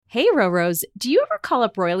Hey, Roros, do you ever call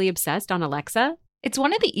up Royally Obsessed on Alexa? It's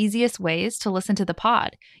one of the easiest ways to listen to the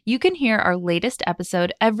pod. You can hear our latest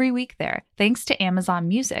episode every week there, thanks to Amazon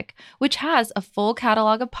Music, which has a full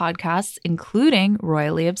catalog of podcasts, including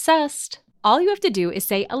Royally Obsessed. All you have to do is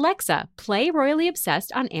say, Alexa, play Royally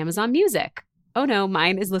Obsessed on Amazon Music. Oh no,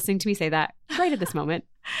 mine is listening to me say that right at this moment.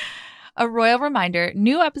 A royal reminder,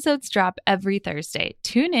 new episodes drop every Thursday.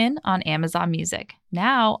 Tune in on Amazon Music.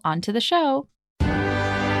 Now, on to the show.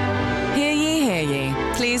 Hear ye, hear ye.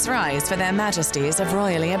 Please rise for their majesties of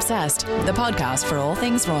Royally Obsessed, the podcast for all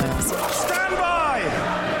things royals. Stand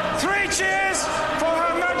by! 3 cheers for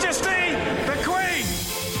Her Majesty, the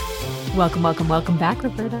Queen! Welcome back,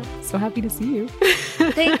 Roberta. So happy to see you.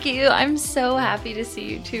 Thank you. I'm so happy to see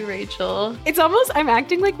you too, Rachel. It's almost, I'm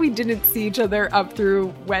acting like we didn't see each other up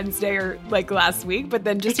through Wednesday or like last week, but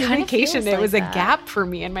then just your vacation, it was a gap for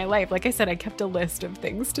me in my life. Like I said, I kept a list of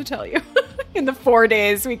things to tell you in the 4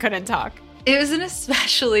 days we couldn't talk. It was an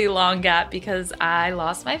especially long gap because I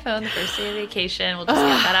lost my phone the first day of vacation. We'll just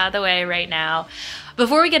get that out of the way right now.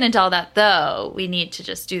 Before we get into all that, though, we need to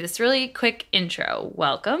just do this really quick intro.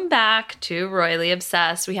 Welcome back to Royally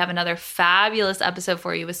Obsessed. We have another fabulous episode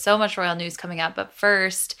for you with so much royal news coming up. But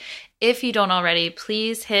first, if you don't already,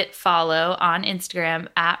 please hit follow on Instagram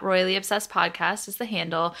at Royally Obsessed Podcast is the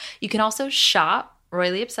handle. You can also shop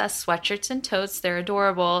Royally Obsessed sweatshirts and totes. They're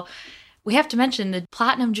adorable. We have to mention the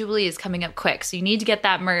Platinum Jubilee is coming up quick, so you need to get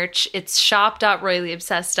that merch. It's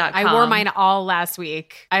shop.royallyobsessed.com. I wore mine all last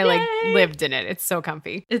week. I lived in it. It's so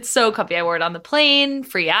comfy. It's so comfy. I wore it on the plane,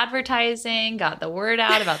 free advertising, got the word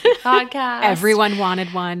out about the podcast. Everyone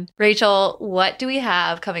wanted one. Rachel, what do we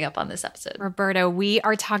have coming up on this episode? Roberta, we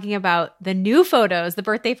are talking about the new photos, the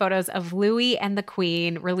birthday photos of Louis and the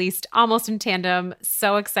Queen, released almost in tandem.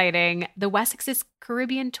 So exciting. The Wessex's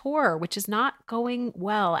Caribbean tour, which is not going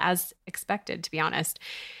well as expected, to be honest.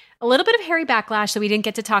 A little bit of Harry backlash that we didn't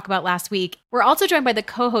get to talk about last week. We're also joined by the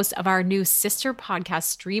co-hosts of our new sister podcast,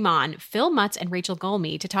 Stream On, Phil Mutz and Rachel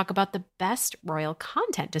Golmi, to talk about the best royal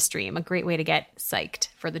content to stream. A great way to get psyched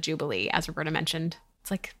for the Jubilee, as Roberta mentioned. It's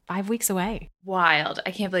like 5 weeks away. Wild.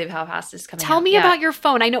 I can't believe how fast it's coming. Tell me about your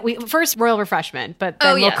phone. I know first royal refreshment, but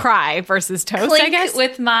then we'll cry versus toast, Clink I guess.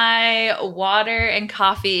 With my water and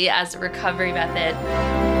coffee as a recovery method.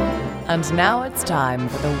 And now it's time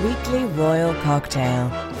for the weekly royal cocktail.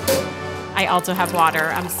 I also have water.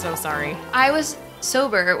 I'm so sorry. I was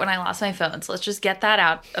sober when I lost my phone, so let's just get that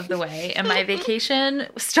out of the way. And my vacation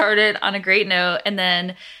started on a great note, and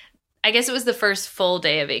then I guess it was the first full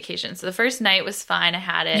day of vacation. So the first night was fine. I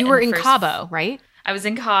had it. You were in Cabo, right? I was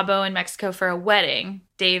in Cabo in Mexico for a wedding,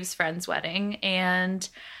 Dave's friend's wedding. And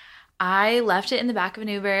I left it in the back of an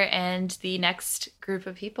Uber, and the next group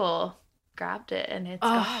of people grabbed it, and it's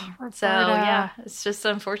gone. Roberta. So yeah, it's just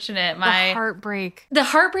unfortunate. The heartbreak. The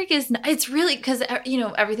heartbreak is, it's really, because, you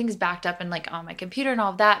know, everything's backed up and like on my computer and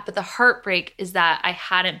all of that. But the heartbreak is that I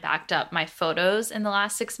hadn't backed up my photos in the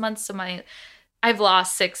last 6 months. So I've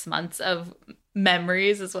lost 6 months of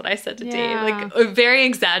memories is what I said to Dave. Like very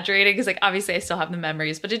exaggerating because like obviously I still have the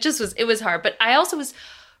memories, but it was hard. But I also was,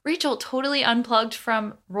 Rachel, totally unplugged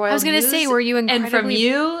from royal I was going to say, were you incredibly and from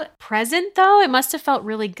you present though? It must have felt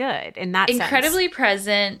really good in that sense. Incredibly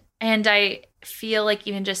present. And I feel like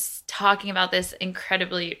even just talking about this,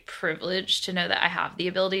 incredibly privileged to know that I have the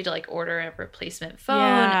ability to like order a replacement phone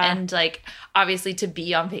and like obviously to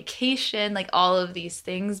be on vacation, like all of these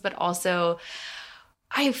things, but also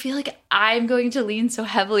I feel like I'm going to lean so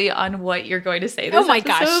heavily on what you're going to say this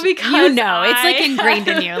episode because you know, it's like ingrained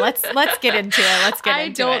in you. Let's get into it. I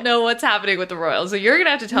don't know what's happening with the royals, so you're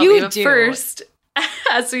gonna have to tell me. But first,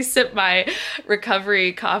 as we sip my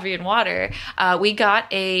recovery coffee and water, we got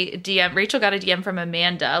a DM. Rachel got a DM from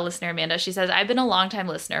Amanda, listener Amanda. She says, I've been a longtime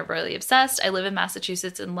listener of Royally Obsessed. I live in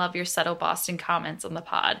Massachusetts and love your subtle Boston comments on the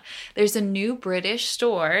pod. There's a new British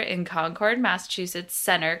store in Concord, Massachusetts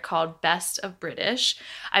Center called Best of British.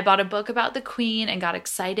 I bought a book about the Queen and got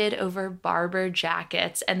excited over Barber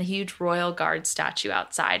jackets and the huge Royal Guard statue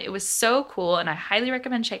outside. It was so cool, and I highly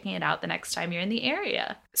recommend checking it out the next time you're in the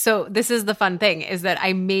area. So this is the fun thing, is that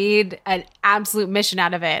I made an absolute mission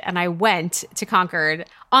out of it, and I went to Concord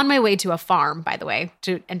on my way to a farm, by the way,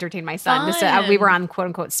 to entertain my son. We were on quote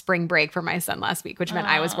unquote spring break for my son last week, which meant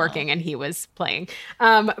I was working and he was playing.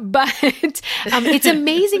 But it's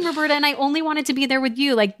amazing, Roberta, and I only wanted to be there with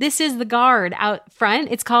you. Like, this is the guard out front.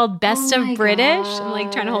 It's called Best of British. I'm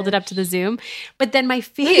like trying to hold it up to the Zoom. But then my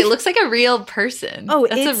face, it looks like a real person. Oh,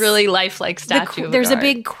 that's a really lifelike statue. There's a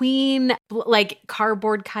big queen like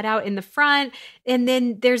cardboard cutout in the front. And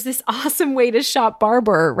then there's this awesome way to shop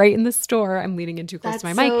Barber right in the store. I'm leaning in too close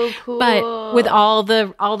to my mic. Cool. But with all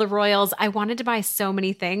the royals, I wanted to buy so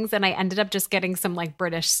many things, and I ended up just getting some like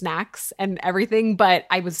British snacks and everything, but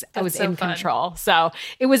I was so in fun. control. So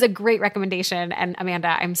it was a great recommendation. And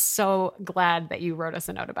Amanda, I'm so glad that you wrote us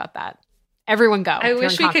a note about that. Everyone go. I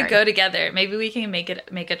wish we could go together. Maybe we can make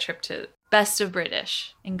a trip to Best of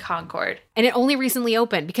British in Concord. And it only recently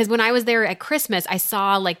opened, because when I was there at Christmas, I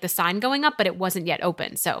saw like the sign going up, but it wasn't yet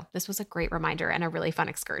open. So this was a great reminder and a really fun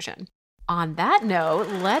excursion. On that note,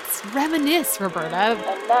 let's reminisce, Roberta.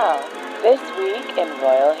 And now, this week in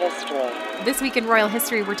Royal History. This week in Royal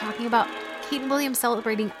History, we're talking about Kate and William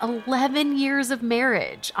celebrating 11 years of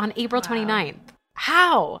marriage on April 29th.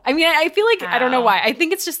 How? I mean, I feel like, I don't know why. I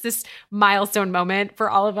think it's just this milestone moment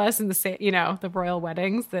for all of us in the royal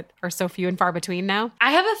weddings that are so few and far between now.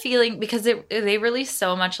 I have a feeling, because they released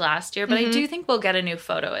so much last year, but I do think we'll get a new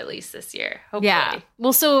photo at least this year. Hopefully. Yeah.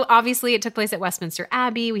 Well, so obviously it took place at Westminster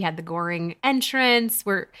Abbey. We had the Goring entrance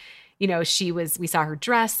where, we saw her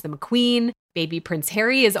dress, the McQueen. Baby Prince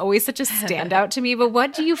Harry is always such a standout to me. But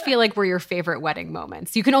what do you feel like were your favorite wedding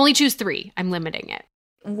moments? You can only choose 3. I'm limiting it.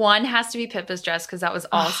 One has to be Pippa's dress, because that was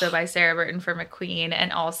also by Sarah Burton for McQueen.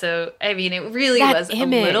 And also, I mean, it really was a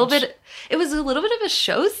little bit of a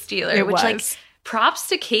show stealer, like, props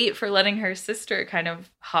to Kate for letting her sister kind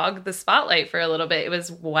of hog the spotlight for a little bit. It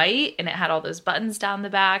was white and it had all those buttons down the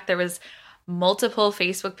back. There was multiple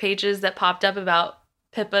Facebook pages that popped up about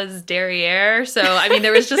Pippa's derriere. So, I mean,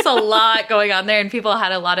 there was just a lot going on there, and people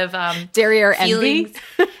had a lot of derriere feelings.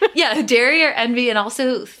 envy. Yeah, derriere envy, and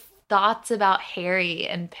also thoughts about Harry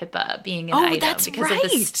and Pippa being an item because of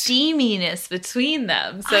the steaminess between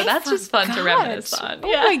them. So that's just fun to reminisce on. Oh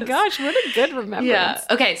my gosh, what a good remembrance. Yeah.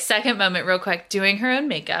 Okay, second moment real quick. Doing her own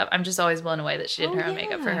makeup. I'm just always blown away that she did her own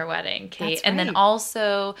makeup for her wedding, Kate. And then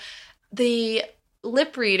also the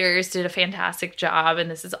lip readers did a fantastic job, and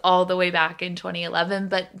this is all the way back in 2011,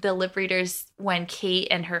 but the lip readers, when Kate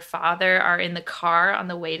and her father are in the car on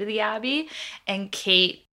the way to the Abbey, and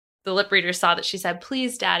Kate, the lip reader, saw that, she said,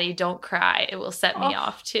 "Please, Daddy, don't cry. It will set me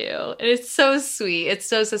off too." And it's so sweet. It's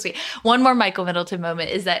so, so sweet. One more Michael Middleton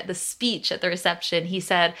moment is that the speech at the reception, he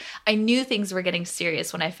said, "I knew things were getting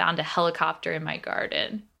serious when I found a helicopter in my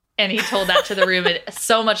garden." And he told that to the room, and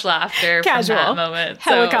so much laughter Casual. from that moment.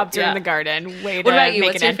 Helicopter in the garden. Way to what about you? make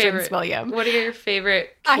What's an your entrance, favorite, William. What are your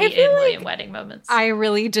favorite Kate and William wedding moments? I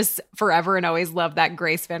really just forever and always love that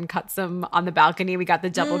Grace Van Cutsem on the balcony. We got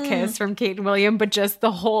the double kiss from Kate and William, but just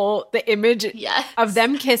the image of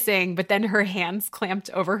them kissing, but then her hands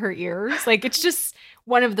clamped over her ears. Like, it's just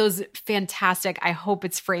one of those fantastic, I hope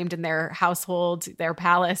it's framed in their household, their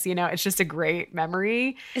palace, it's just a great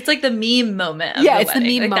memory. It's like the meme moment of the wedding. It's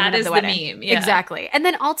the meme moment of the wedding. That is the meme. Yeah. Exactly. And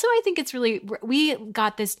then also I think it's really, we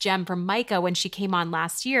got this gem from Micah when she came on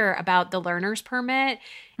last year about the learner's permit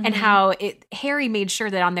and how Harry made sure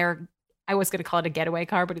that on their, I was going to call it a getaway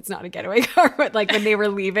car, but it's not a getaway car. But like when they were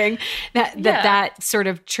leaving, that sort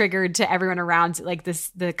of triggered to everyone around. Like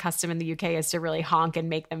the custom in the UK is to really honk and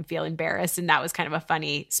make them feel embarrassed, and that was kind of a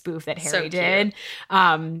funny spoof that Harry did.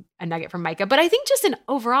 A nugget from Micah. But I think just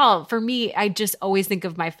overall, for me, I just always think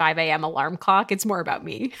of my 5 a.m. alarm clock. It's more about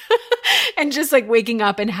me and just like waking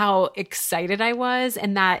up and how excited I was,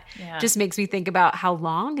 and that just makes me think about how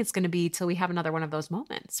long it's going to be till we have another one of those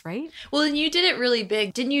moments, right? Well, and you did it really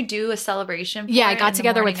big. Didn't you do a celebration? Yeah, I got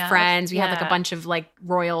together with friends. We had like a bunch of like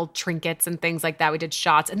royal trinkets and things like that. We did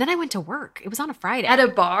shots, and then I went to work. It was on a Friday. At a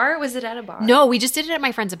bar? Was it at a bar? No, we just did it at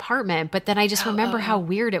my friend's apartment. But then I just remember how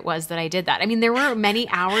weird it was that I did that. I mean, there were many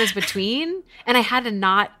hours between, and I had a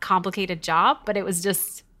not complicated job, but it was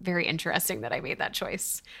just very interesting that I made that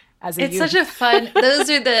choice. It's such a fun, those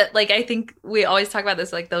are I think we always talk about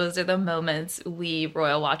this, like those are the moments we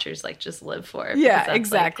royal watchers like just live for. Yeah,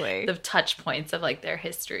 exactly. Like, the touch points of like their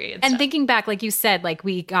history. And thinking back, like you said, like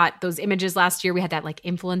we got those images last year. We had that like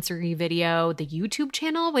influencer video, the YouTube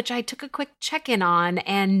channel, which I took a quick check-in on,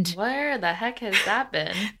 and where the heck has that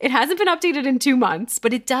been? It hasn't been updated in 2 months,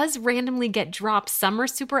 but it does randomly get dropped. Some are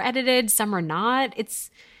super edited, some are not.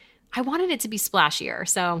 I wanted it to be splashier,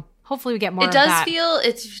 so hopefully we get more of that.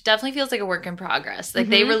 It definitely feels like a work in progress. Like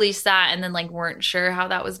they released that and then like weren't sure how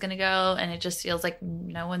that was going to go. And it just feels like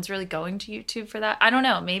no one's really going to YouTube for that. I don't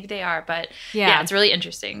know. Maybe they are, but yeah it's really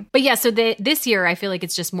interesting. But yeah, so this year I feel like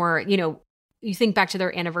it's just more, you think back to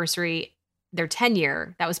their anniversary, their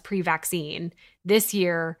 10-year, that was pre-vaccine. This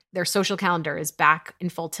year, their social calendar is back in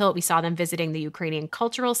full tilt. We saw them visiting the Ukrainian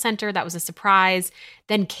Cultural Center. That was a surprise.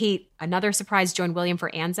 Then Kate, another surprise, joined William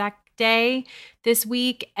for Anzac Day this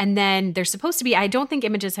week. And then there's supposed to be, I don't think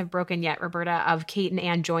images have broken yet, Roberta, of Kate and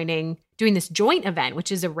Anne doing this joint event,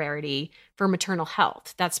 which is a rarity for maternal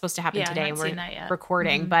health. That's supposed to happen today. And we're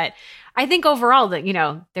recording. But I think overall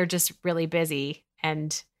that, they're just really busy.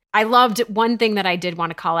 And I loved one thing that I did want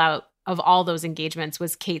to call out of all those engagements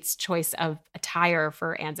was Kate's choice of attire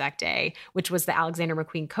for Anzac Day, which was the Alexander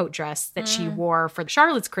McQueen coat dress that she wore for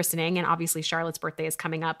Charlotte's christening. And obviously Charlotte's birthday is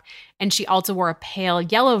coming up. And she also wore a pale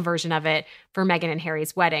yellow version of it for Meghan and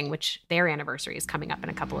Harry's wedding, which their anniversary is coming up in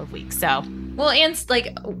a couple of weeks. So, well, and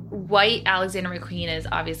like white Alexander McQueen is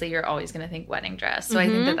obviously you're always going to think wedding dress. So I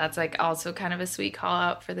think that that's like also kind of a sweet call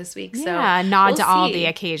out for this week. So yeah, nod to all the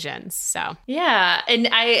occasions. So yeah, and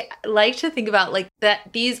I like to think about like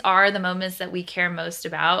that. These are the moments that we care most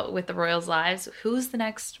about with the royals' lives. Who's the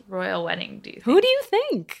next royal wedding? Do you think? Who do you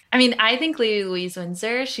think? I mean, I think Lady Louise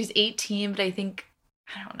Windsor. She's 18, but I think.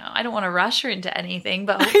 I don't know. I don't want to rush her into anything,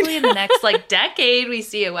 but hopefully in the next like decade we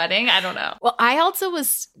see a wedding. I don't know. Well, I also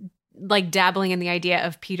was like dabbling in the idea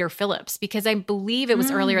of Peter Phillips because I believe it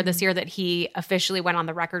was earlier this year that he officially went on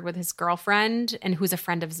the record with his girlfriend and who's a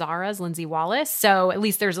friend of Zara's, Lindsay Wallace. So at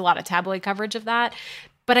least there's a lot of tabloid coverage of that.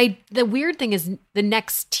 But the weird thing is the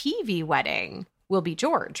next TV wedding will be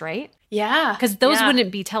George, right? Yeah. Because those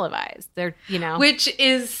wouldn't be televised. They're, Which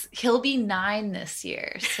is, he'll be 9 this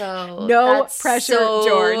year. So no pressure, so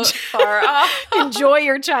George. Far off. Enjoy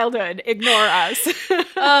your childhood. Ignore us.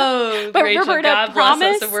 Oh, but Rachel, Roberta, God bless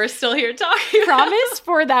us, and we're still here talking. Promise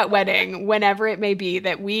for that wedding, whenever it may be,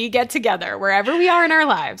 that we get together, wherever we are in our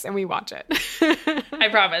lives, and we watch it. I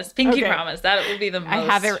promise. Pinky promise. That will be the most I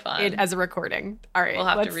have fun. it as a recording. All right. We'll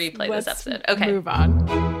have to replay this episode. Okay. Move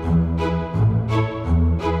on.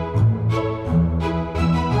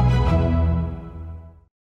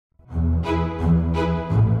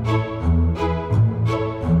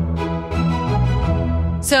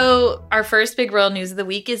 So our first big royal news of the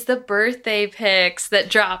week is the birthday pics that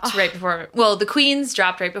dropped right before, the Queen's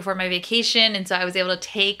dropped right before my vacation. And so I was able to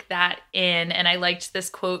take that in. And I liked this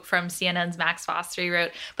quote from CNN's Max Foster. He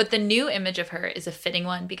wrote, "But the new image of her is a fitting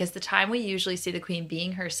one because the time we usually see the Queen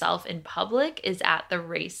being herself in public is at the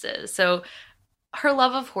races." So her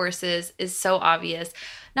love of horses is so obvious.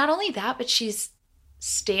 Not only that, but she's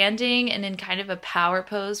standing and in kind of a power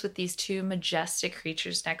pose with these two majestic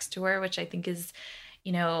creatures next to her, which I think is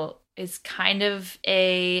kind of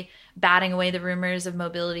a batting away the rumors of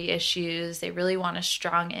mobility issues. They really want a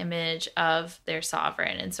strong image of their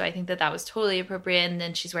sovereign. And so I think that was totally appropriate. And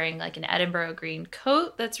then she's wearing like an Edinburgh green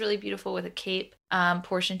coat that's really beautiful with a cape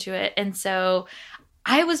portion to it. And so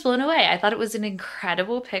I was blown away. I thought it was an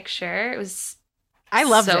incredible picture. It was I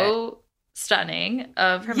loved it. Stunning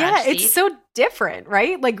of Her Majesty. Yeah, it's so different,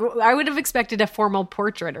 right? Like I would have expected a formal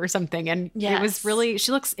portrait or something, and it was really,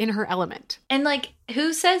 she looks in her element. And like,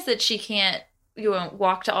 who says that she can't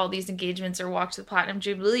walk to all these engagements or walk to the Platinum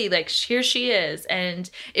Jubilee? Like, here she is. And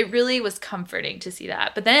it really was comforting to see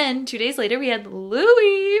that. But then 2 days later, we had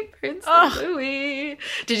Louis, Prince Louis.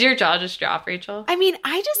 Did your jaw just drop, Rachel? I mean,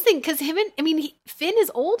 I just think because Finn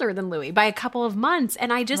is older than Louis by a couple of months.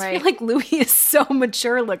 And I just feel like Louis is so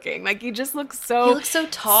mature looking. Like, he just looks so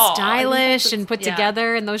tall, stylish and put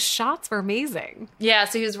together. And those shots were amazing. Yeah.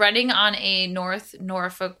 So he was running on a North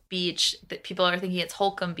Norfolk beach that people are thinking it's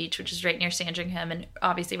Holcomb Beach, which is right near Sandringham and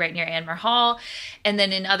obviously right near Anmar Hall. And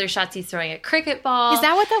then in other shots, he's throwing a cricket ball. Is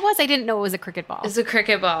that what that was? I didn't know it was a cricket ball. It's a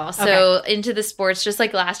cricket ball. So into the sports, just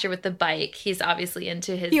like last year with the bike, he's obviously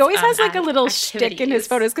into his He always has like a little activities. shtick in his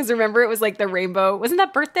photos because remember it was like the rainbow. Wasn't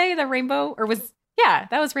that birthday? The rainbow? Or was... Yeah,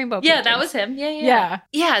 that was Rainbow Yeah, Paintings. that was him.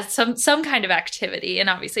 Yeah, some kind of activity. And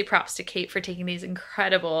obviously props to Kate for taking these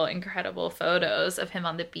incredible photos of him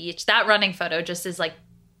on the beach. That running photo just is like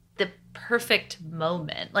the perfect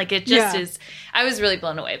moment. Like it just is. I was really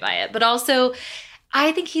blown away by it. But also,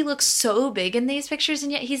 I think he looks so big in these pictures,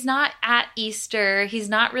 and yet he's not at Easter. He's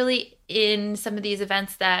not really in some of these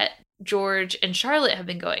events that George and Charlotte have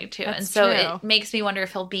been going to. That's and so true. It makes me wonder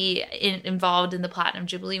if he'll be involved in the Platinum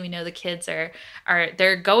Jubilee. We know the kids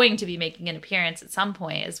they're going to be making an appearance at some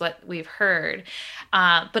point is what we've heard.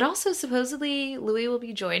 But also supposedly Louis will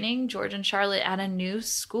be joining George and Charlotte at a new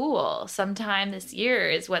school sometime this year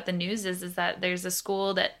is what the news is that there's a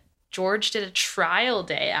school that George did a trial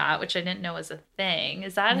day at, which I didn't know was a thing.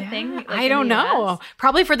 Is that a thing? Like I don't know.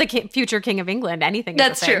 Probably for the future King of England. Anything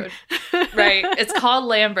That's is a thing. true. Right. It's called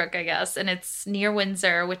Lambrook, I guess, and it's near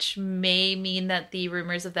Windsor, which may mean that the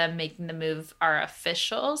rumors of them making the move are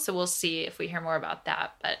official. So we'll see if we hear more about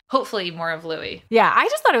that, but hopefully more of Louis. Yeah, I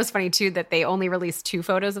just thought it was funny, too, that they only released 2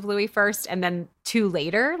 photos of Louis first and then 2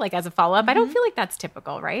 later, like as a follow-up. I don't feel like that's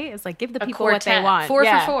typical, right? It's like give the people what they want. 4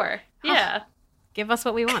 for 4. Yeah. Give us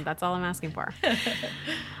what we want. That's all I'm asking for.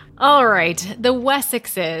 All right. The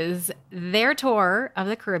Wessexes, their tour of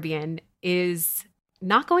the Caribbean is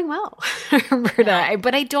not going well, Roberta.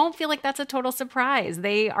 But I don't feel like that's a total surprise.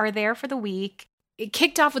 They are there for the week. It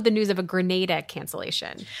kicked off with the news of a Grenada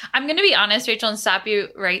cancellation. I'm going to be honest, Rachel, and stop you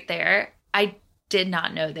right there. I did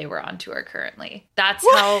not know they were on tour currently. That's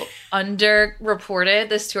how underreported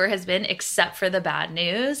this tour has been, except for the bad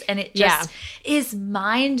news. And it just is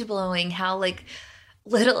mind-blowing how like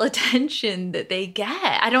little attention that they get.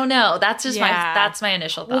 I don't know. That's just my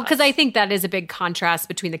initial thought. Well, because I think that is a big contrast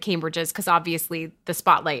between the Cambridges, because obviously the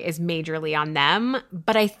spotlight is majorly on them.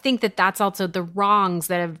 But I think that that's also the wrongs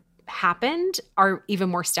that have happened are even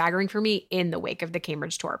more staggering for me in the wake of the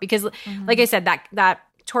Cambridge tour. Because like I said, that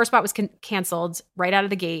tour spot was canceled right out of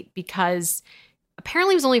the gate because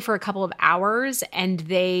apparently it was only for a couple of hours and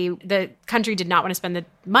the country did not want to spend the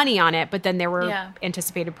money on it, but then there were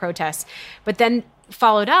anticipated protests. But then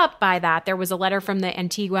followed up by that, there was a letter from the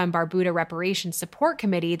Antigua and Barbuda Reparations Support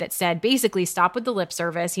Committee that said basically stop with the lip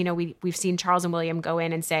service. You know, we've seen Charles and William go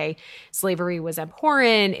in and say slavery was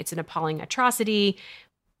abhorrent, it's an appalling atrocity.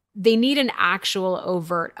 They need an actual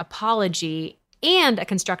overt apology and a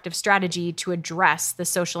constructive strategy to address the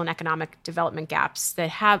social and economic development gaps that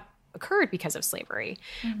have occurred because of slavery.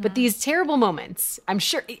 But these terrible moments, I'm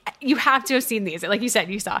sure you have to have seen these. Like you said,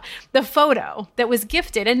 you saw the photo that was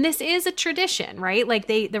gifted. And this is a tradition, right? Like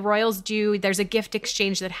the royals do, there's a gift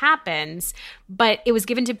exchange that happens, but it was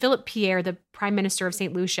given to Philip Pierre, the Prime Minister of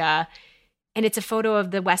St. Lucia. And it's a photo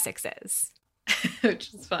of the Wessexes.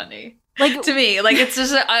 Which is funny. Like to me, like it's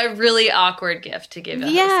just a really awkward gift to give.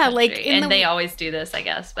 And they always do this, I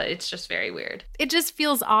guess, but it's just very weird. It just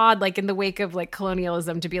feels odd, like in the wake of like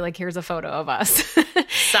colonialism, to be like, here's a photo of us.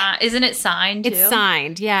 Isn't it signed? Too? It's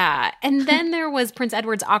signed, yeah. And then there was Prince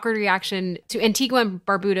Edward's awkward reaction to Antigua and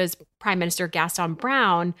Barbuda's Prime Minister Gaston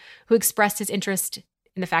Brown, who expressed his interest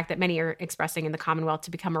in the fact that many are expressing in the Commonwealth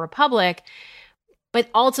to become a republic, but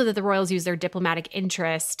also that the royals use their diplomatic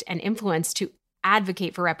interest and influence to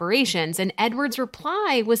advocate for reparations. And Edward's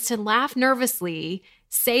reply was to laugh nervously,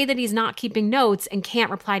 say that he's not keeping notes and can't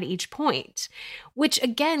reply to each point, which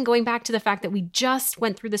again, going back to the fact that we just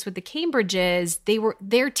went through this with the Cambridges,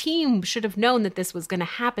 their team should have known that this was going to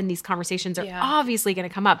happen. These conversations are obviously going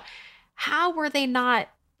to come up. How were they not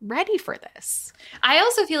ready for this? I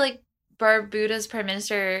also feel like Barbuda's Prime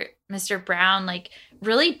Minister, Mr. Brown, like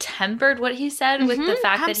really tempered what he said with the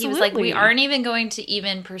fact that he was like, we aren't even going to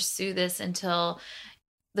even pursue this until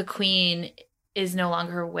the Queen is no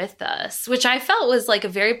longer with us, which I felt was like a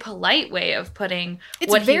very polite way of putting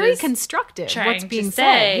it's very constructive what's being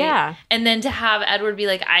said. Yeah. And then to have Edward be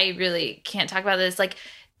like, I really can't talk about this. Like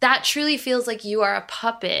that truly feels like you are a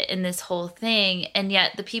puppet in this whole thing. And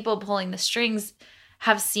yet the people pulling the strings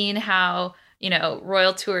have seen how, you know,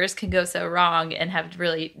 royal tours can go so wrong and have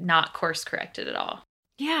really not course corrected at all.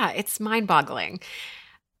 Yeah, it's mind-boggling.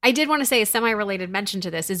 I did want to say a semi-related mention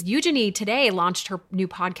to this is Eugenie today launched her new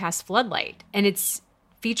podcast, Floodlight, and it's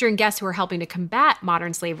featuring guests who are helping to combat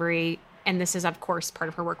modern slavery. And this is, of course, part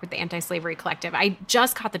of her work with the Anti-Slavery Collective. I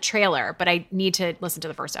just caught the trailer, but I need to listen to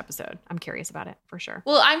the first episode. I'm curious about it for sure.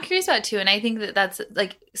 Well, I'm curious about it too. And I think that that's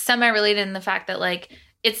like semi-related in the fact that like,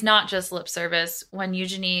 it's not just lip service. When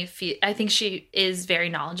Eugenie, I think she is very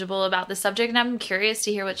knowledgeable about the subject, and I'm curious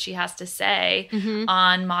to hear what she has to say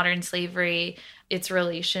on modern slavery, its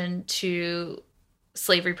relation to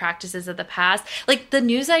slavery practices of the past. Like the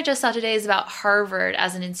news I just saw today is about Harvard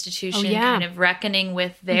as an institution kind of reckoning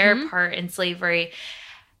with their part in slavery.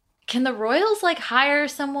 Can the royals like hire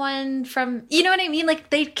someone from, you know what I mean? Like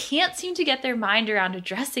they can't seem to get their mind around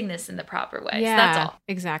addressing this in the proper way. Yeah, so that's all.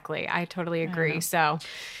 Exactly. I totally agree. So,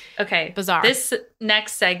 okay. Bizarre. This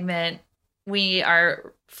next segment, we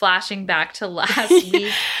are flashing back to last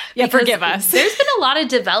week. Forgive us. There's been a lot of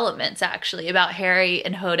developments actually about Harry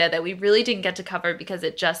and Hoda that we really didn't get to cover because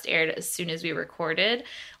it just aired as soon as we recorded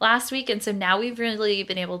last week. And so now we've really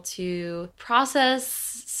been able to process,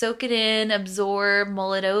 soak it in, absorb,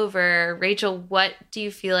 mull it over. Rachel, what do you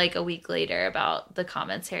feel like a week later about the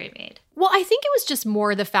comments Harry made? Well, I think it was just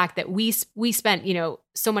more the fact that we spent, you know,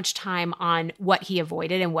 so much time on what he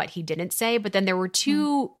avoided and what he didn't say. But then there were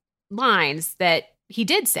two lines that he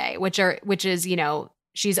did say, which is, you know,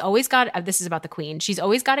 she's always got, this is about the Queen, she's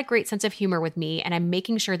always got a great sense of humor with me, and I'm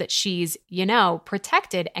making sure that she's, you know,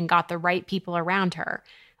 protected and got the right people around her.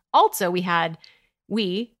 Also, we,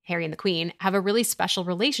 Harry and the Queen, have a really special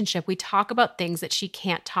relationship. We talk about things that she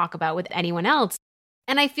can't talk about with anyone else.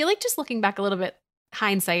 And I feel like just looking back a little bit,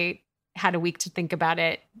 hindsight, had a week to think about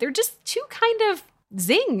it, they're just two kind of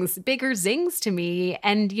bigger zings to me.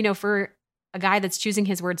 And, you know, for a guy that's choosing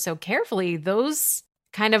his words so carefully, those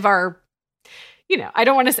kind of are, I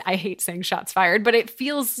don't want to say, I hate saying shots fired, but it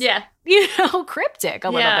feels, cryptic a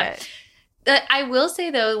little bit. I will say,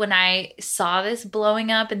 though, when I saw this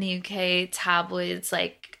blowing up in the UK tabloids,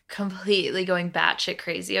 like completely going batshit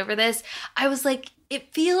crazy over this, I was like,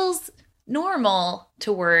 it feels normal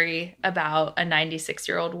to worry about a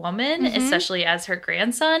 96-year-old woman, especially as her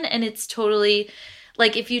grandson. And it's totally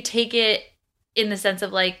like, if you take it in the sense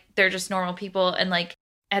of like, they're just normal people. And like,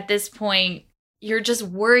 at this point, you're just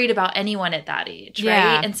worried about anyone at that age,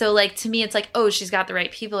 right? And so like, to me, it's like, oh, she's got the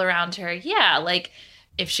right people around her. Yeah, like,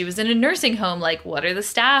 if she was in a nursing home, like, what are the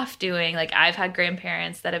staff doing? Like, I've had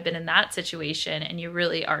grandparents that have been in that situation, and you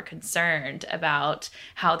really are concerned about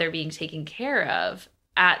how they're being taken care of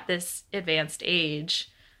at this advanced age.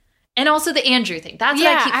 And also the Andrew thing. That's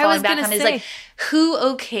what I keep falling back on, is like, who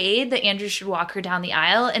okayed that Andrew should walk her down the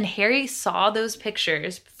aisle? And Harry saw those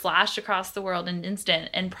pictures flash across the world in an instant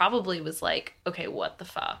and probably was like, okay, what the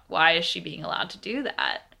fuck? Why is she being allowed to do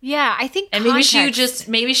that? Yeah, I think and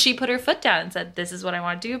maybe she put her foot down and said, this is what I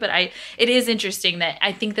want to do. But it is interesting that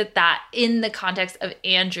I think that in the context of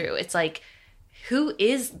Andrew, it's like, who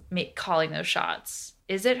is calling those shots?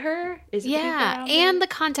 Is it her? Is it and the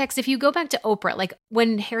context, if you go back to Oprah, like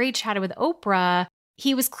when Harry chatted with Oprah,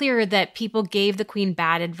 he was clear that people gave the Queen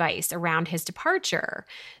bad advice around his departure.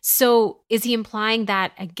 So is he implying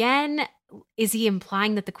that again? Is he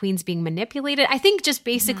implying that the Queen's being manipulated? I think just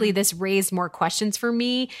basically this raised more questions for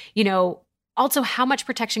me. Also, how much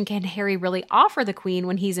protection can Harry really offer the Queen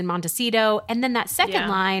when he's in Montecito? And then that second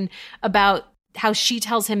line about how she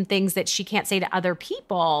tells him things that she can't say to other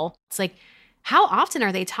people. It's like, how often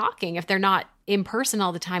are they talking if they're not in person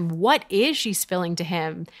all the time? What is she spilling to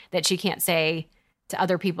him that she can't say to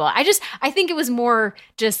other people? I think it was more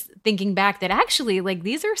just thinking back that actually, like,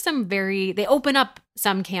 these are they open up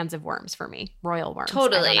some cans of worms for me, royal worms.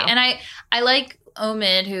 Totally. And I like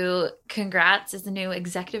Omid, who, congrats, is the new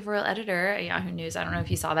executive royal editor at Yahoo News. I don't know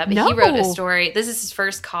if you saw that, but he wrote a story. This is his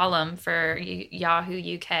first column for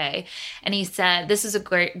Yahoo UK. And he said, this is a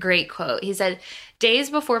great quote. He said, days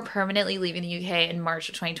before permanently leaving the UK in March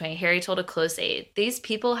of 2020, Harry told a close aide, these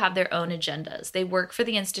people have their own agendas. They work for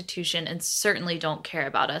the institution and certainly don't care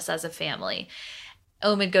about us as a family.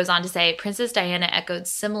 Omid goes on to say, Princess Diana echoed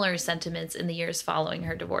similar sentiments in the years following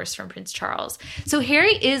her divorce from Prince Charles. So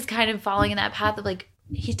Harry is kind of following in that path of like,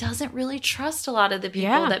 he doesn't really trust a lot of the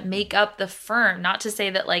people that make up the firm. Not to say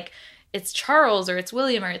that like it's Charles or it's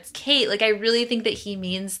William or it's Kate. Like, I really think that he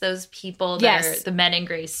means those people that are the men in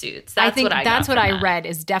gray suits. That's what I read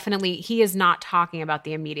is definitely, he is not talking about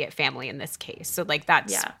the immediate family in this case. So like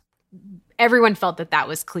that's everyone felt that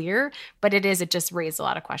was clear, but it just raised a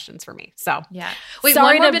lot of questions for me. So wait,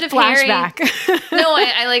 sorry, one more bit of flashback. No,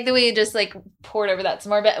 I like the way you just like poured over that some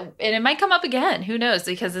more bit, and it might come up again. Who knows?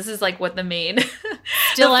 Because this is like what the main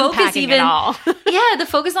still the unpacking it all. The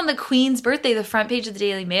focus on the Queen's birthday. The front page of the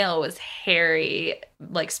Daily Mail was Harry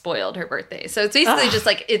like spoiled her birthday. So it's basically just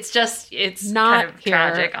like it's not kind of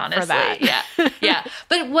tragic, honestly. For that. Yeah.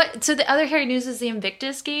 But so the other Harry news is the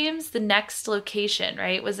Invictus Games. The next location,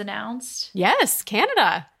 right, was announced. Yes,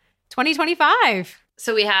 Canada, 2025.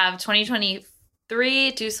 So we have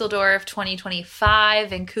 2023, Dusseldorf,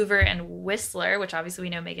 2025, Vancouver, and Whistler, which obviously we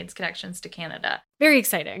know Meghan's connections to Canada. Very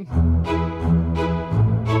exciting.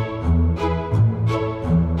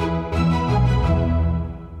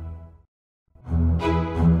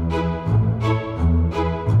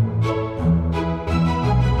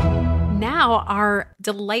 Now, our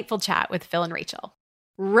delightful chat with Phil and Rachel.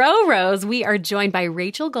 Rose, we are joined by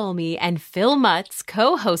Rachel Golmy and Phil Mutz,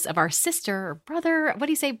 co-hosts of our sister or brother,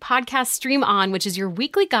 podcast Stream On, which is your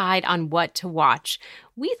weekly guide on what to watch.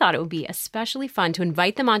 We thought it would be especially fun to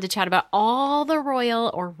invite them on to chat about all the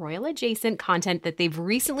royal or royal adjacent content that they've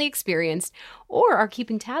recently experienced or are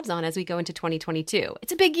keeping tabs on as we go into 2022.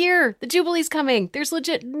 It's a big year. The Jubilee's coming. There's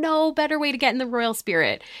legit no better way to get in the royal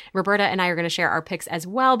spirit. Roberta and I are going to share our picks as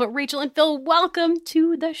well, but Rachel and Phil, welcome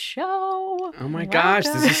to the show. Oh my gosh,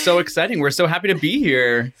 this is so exciting. We're so happy to be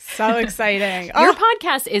here. So exciting. Your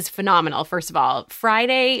podcast is phenomenal, first of all.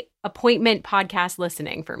 Friday appointment podcast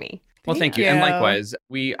listening for me. Well, thank you. And likewise,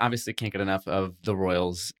 we obviously can't get enough of the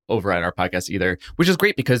Royals over at our podcast either, which is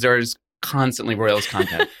great because there's constantly Royals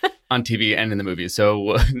content on TV and in the movies.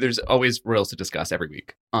 So there's always Royals to discuss every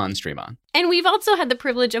week on Stream On. And we've also had the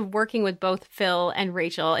privilege of working with both Phil and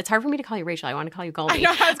Rachel. It's hard for me to call you Rachel. I want to call you Golby. I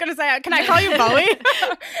know. I was going to say, can I call you Bowie?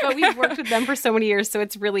 But we've worked with them for so many years. So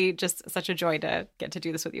it's really just such a joy to get to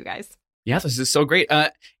do this with you guys. Yeah, this is so great.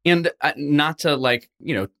 And not to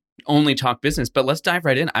only talk business, but let's dive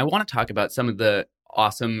right in. I want to talk about some of the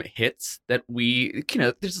awesome hits that we,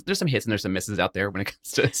 there's some hits and there's some misses out there when it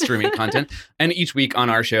comes to streaming content. And each week on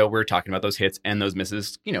our show, we're talking about those hits and those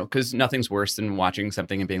misses, because nothing's worse than watching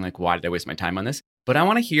something and being like, why did I waste my time on this? But I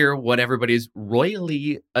want to hear what everybody's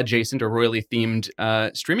royally adjacent or royally themed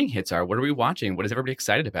streaming hits are. What are we watching? What is everybody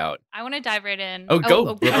excited about? I want to dive right in. Oh, go,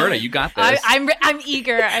 Roberta, you got this. I'm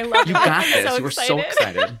eager. I love You it. got this. So You were so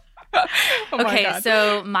excited. Oh my Okay, God.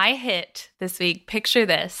 so my hit this week, picture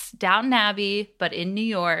this, Downton Abbey, but in New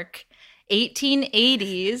York,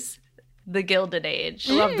 1880s, the Gilded Age.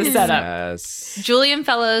 Love the setup. Yes. Julian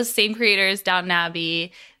Fellows, same creators, Downton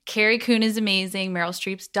Abbey. Carrie Coon is amazing. Meryl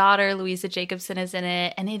Streep's daughter, Louisa Jacobson, is in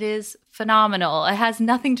it, and it is phenomenal. It has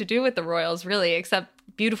nothing to do with the royals, really, except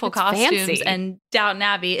beautiful It's costumes fancy. and Downton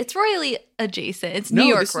Abbey. It's royally adjacent. It's New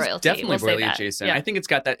York this royalty. is definitely We'll say royally that. adjacent. Yeah. I think it's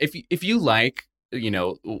got that. If you like,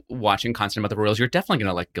 watching content about the royals, you're definitely going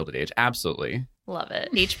to like Gilded Age. Absolutely. Love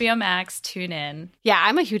it. HBO Max, tune in. Yeah,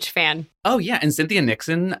 I'm a huge fan. Oh, yeah. And Cynthia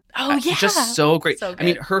Nixon. Oh, yeah. Just so great. So I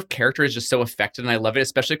mean, good. her character is just so affected, and I love it,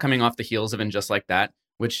 especially coming off the heels of And Just Like That,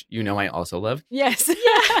 which I also love. Yes.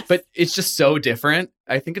 But it's just so different.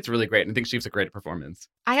 I think it's really great. And I think she gives a great performance.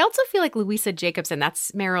 I also feel like Louisa Jacobson,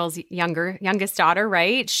 that's Meryl's youngest daughter,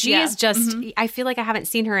 right? She Yeah. is just, Mhm. I feel like I haven't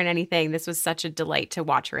seen her in anything. This was such a delight to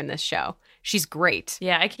watch her in this show. She's great.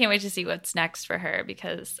 Yeah, I can't wait to see what's next for her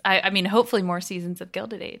because I mean, hopefully more seasons of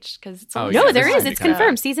Gilded Age because it's Oh, only yeah, No, this there is is. gonna It's be coming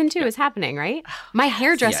confirmed. back. Season 2 is happening, right? My Yeah,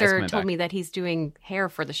 hairdresser it's coming told back. me that he's doing hair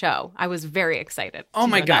for the show. I was very excited. Oh, to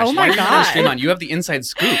my know gosh. that. Oh my Why are you not on God. Stream On? You have the inside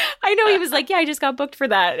scoop. I know. He was like, yeah, I just got booked for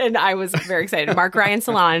that. And I was very excited. Mark Ryan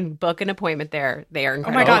Salon, book an appointment there. They are Oh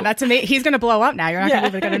incredible. my God, that's amazing. He's going to blow up now. You're not going to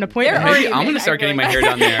be able to get an appointment. They're Maybe already I'm going to made. start I getting feel my like- hair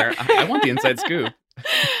down there. I want the inside scoop.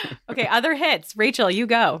 Okay, other hits. Rachel, you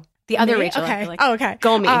go. The other Me? Rachel. I Okay. feel like. Oh, okay.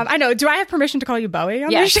 Go me. I know. Do I have permission to call you Bowie on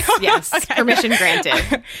Yes, this show? yes. Okay. Permission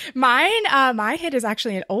granted. My hit is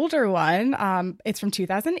actually an older one. It's from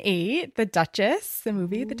 2008, The Duchess, the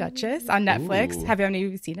movie The Duchess on Netflix. Ooh. Have any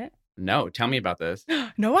of you seen it? No, tell me about this.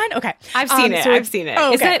 No one? Okay. I've seen it. so I've seen it.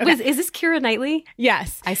 Oh, Is okay, that- okay. is this Keira Knightley?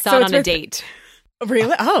 Yes. I saw So it it's on a with- date.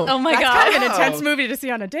 Really? Oh. Oh my that's God. kind of an Oh. intense movie to see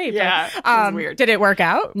on a date. Yeah, But, it was weird. Did it work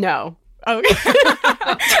out? No. Oh,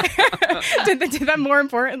 did that more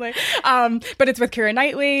importantly. But it's with Keira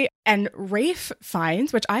Knightley and Rafe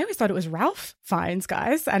Fiennes, which I always thought it was Ralph Fiennes,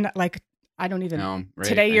 guys. And like, I don't even No, right,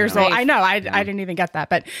 today I years know. old. I know. I Yeah. didn't even get that.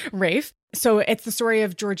 But Rafe. So it's the story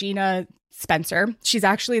of Georgina Spencer. She's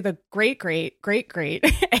actually the great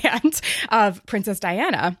aunt of Princess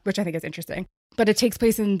Diana, which I think is interesting. But it takes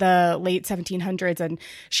place in the late 1700s, and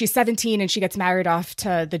she's 17 and she gets married off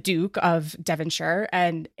to the Duke of Devonshire.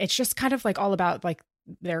 And it's just kind of like all about like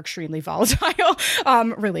their extremely volatile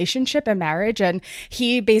relationship and marriage. And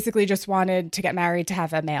he basically just wanted to get married to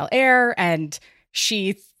have a male heir, and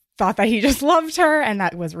she thought that he just loved her, and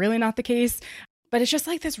that was really not the case. But it's just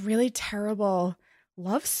like this really terrible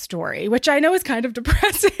love story, which I know is kind of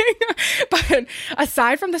depressing. But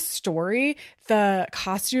aside from the story, the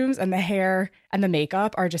costumes and the hair and the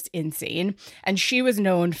makeup are just insane. And she was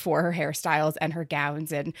known for her hairstyles and her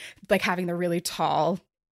gowns and like having the really tall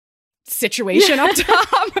situation up top.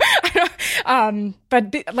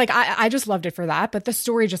 I just loved it for that. But the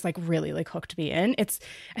story just like really like hooked me in.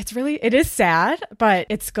 It is sad, but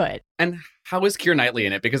it's good. And how is Keira Knightley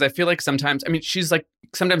in it? Because I feel like sometimes, I mean, she's like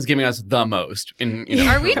sometimes giving us the most in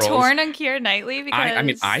Are we roles. torn on Keira Knightley? Because I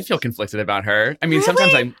mean, I feel conflicted about her. I mean,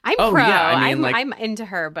 sometimes I'm I'm pro. Yeah, I mean, I'm into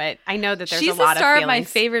her, but I know that there's she's a lot the star of of my feelings.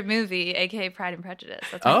 favorite movie, aka Pride and Prejudice.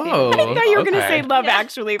 That's my Oh, favorite. I thought you were going to okay. say Love Yeah.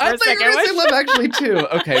 Actually for I a thought you second. were going to say Love Actually too.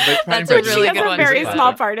 Okay, but Pride and That's a Prejudice really She good has one a very too.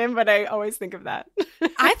 small part in, but I always think of that.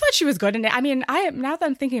 I thought she was good in it. I mean, now that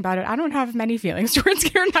I'm thinking about it, I don't have many feelings towards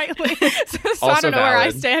Keira Knightley. so I Also don't know where I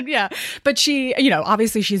valid. stand. Yeah. But she,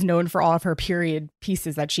 obviously she's known for all of her period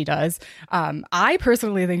pieces that she does. I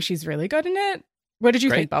personally think she's really good in it. What did you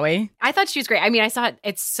Great. think, Bowie? I thought she was great. I mean, I saw it,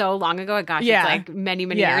 it's so long ago. Gosh, Yeah. it's like many,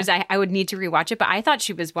 many Yeah. years. I would need to rewatch it, but I thought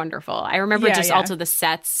she was wonderful. I remember Yeah, just yeah. also the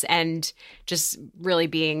sets and just really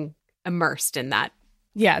being immersed in that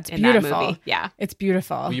Yeah, it's in beautiful. that movie. Yeah. It's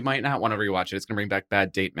beautiful. Well, you might not want to rewatch it. It's going to bring back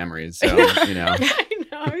bad date memories. So, I know.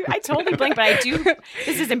 I totally blanked, but I do.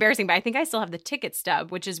 This is embarrassing, but I think I still have the ticket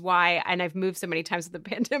stub, which is why, and I've moved so many times with the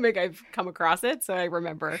pandemic, I've come across it. So I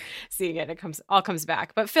remember seeing it. It all comes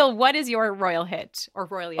back. But Phil, what is your royal hit or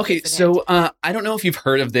royally Okay, adjacent so hit? I don't know if you've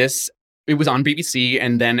heard of this. It was on BBC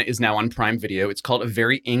and then is now on Prime Video. It's called A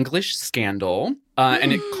Very English Scandal.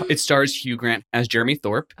 And it stars Hugh Grant as Jeremy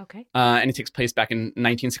Thorpe. Okay. And it takes place back in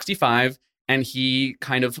 1965. And he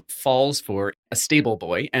kind of falls for a stable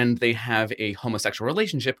boy. And they have a homosexual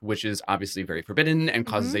relationship, which is obviously very forbidden and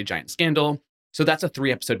causes a giant scandal. So that's a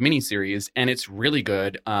 3-episode miniseries, and it's really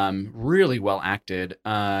good, really well acted,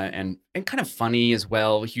 and kind of funny as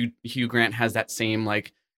well. Hugh Grant has that same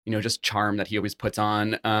just charm that he always puts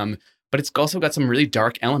on, but it's also got some really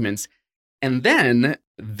dark elements. And then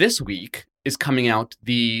this week is coming out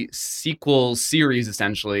the sequel series,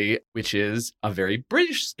 essentially, which is A Very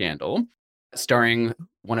British Scandal, starring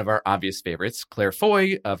one of our obvious favorites, Claire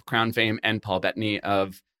Foy of Crown fame, and Paul Bettany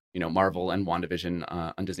of Marvel and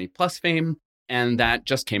WandaVision on Disney Plus fame. And that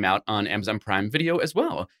just came out on Amazon Prime Video as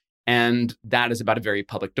well. And that is about a very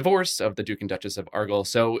public divorce of the Duke and Duchess of Argyll.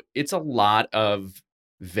 So it's a lot of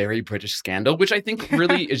very British scandal, which I think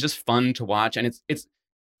really is just fun to watch. And it's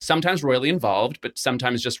sometimes royally involved, but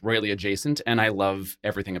sometimes just royally adjacent. And I love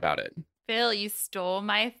everything about it. Phil, you stole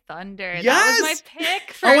my thunder. Yes! That was my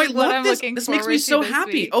pick for I what love I'm this. looking This forward makes me to so this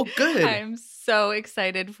happy. week. Oh, good. I'm so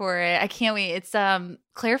excited for it. I can't wait. It's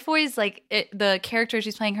Claire Foy's the character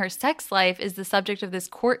she's playing, her sex life is the subject of this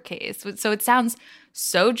court case. So it sounds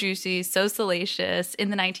so juicy, so salacious in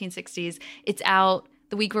the 1960s. It's out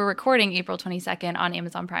the week we're recording, April 22nd on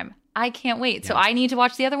Amazon Prime. I can't wait. Yeah. So I need to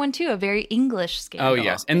watch the other one too, A Very English Scandal. Oh,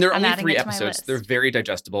 yes. And they're I'm only adding 3 it to my episodes. list. They're very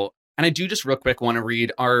digestible. And I do just real quick want to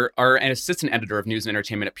read our assistant editor of news and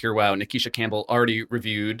entertainment at PureWow, Nikisha Campbell, already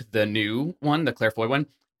reviewed the new one, the Claire Foy one.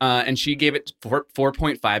 And she gave it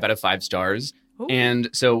 4.5 out of 5 stars. Ooh. And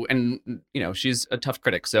she's a tough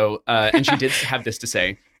critic. So, and she did have this to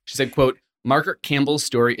say. She said, quote, Margaret Campbell's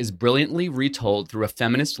story is brilliantly retold through a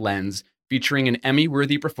feminist lens, featuring an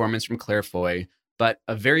Emmy-worthy performance from Claire Foy. But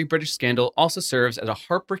A Very British Scandal also serves as a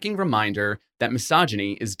heartbreaking reminder that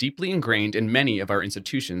misogyny is deeply ingrained in many of our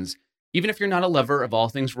institutions. Even if you're not a lover of all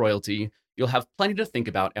things royalty, you'll have plenty to think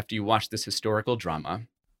about after you watch this historical drama.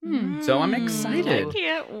 So I'm excited. I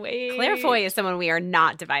can't wait. Claire Foy is someone we are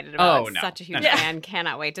not divided about. Oh, no. Such a huge fan.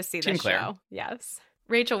 Cannot wait to see Team this Claire. show. Yes.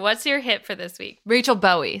 Rachel, what's your hit for this week? Rachel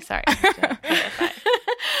Bowie. Sorry. To clarify.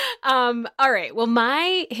 All right. Well,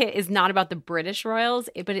 my hit is not about the British royals,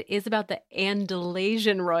 but it is about the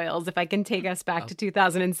Andalusian royals, if I can take us back to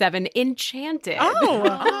 2007, Enchanted.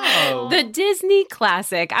 Oh. The Disney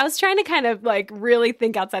classic. I was trying to kind of really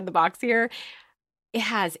think outside the box here. It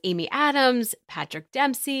has Amy Adams, Patrick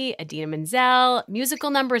Dempsey, Idina Menzel, musical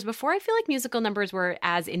numbers. Before, I feel like musical numbers were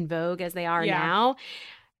as in vogue as they are now.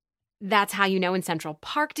 That's How You Know in Central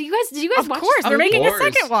Park. Did you guys watch? Of course, they're making a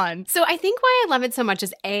second one. So I think why I love it so much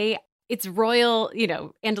is it's royal,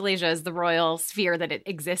 Andalusia is the royal sphere that it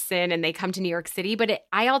exists in, and they come to New York City. But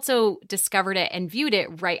I also discovered it and viewed it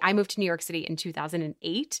I moved to New York City in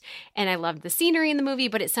 2008, and I loved the scenery in the movie,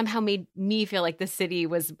 but it somehow made me feel like the city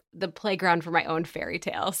was the playground for my own fairy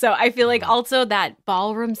tale. So I feel like also that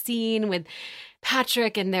ballroom scene with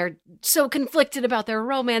Patrick, and they're so conflicted about their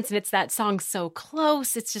romance, and it's that song So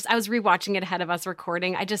Close. It's just, I was rewatching it ahead of us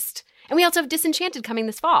recording. And we also have Disenchanted coming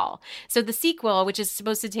this fall. So the sequel, which is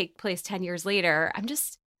supposed to take place 10 years later,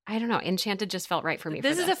 I don't know. Enchanted just felt right for me.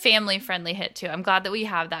 This is a family-friendly hit, too. I'm glad that we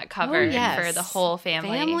have that covered for the whole family.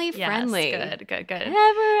 Family-friendly. Yes, good. Ever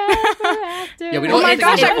after. Yeah, we don't. Oh my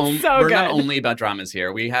gosh, that's so we're good. not only about dramas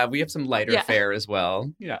here. We have some lighter fare as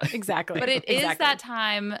well. Yeah, exactly. But it is that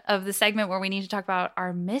time of the segment where we need to talk about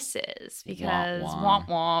our misses, because womp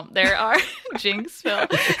womp. There are jinx, Phil.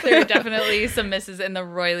 There are definitely some misses in the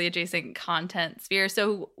royally adjacent content sphere.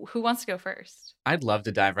 So who wants to go first? I'd love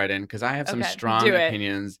to dive right in because I have some strong Do it.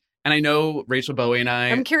 opinions. And I know Rachel Bowie and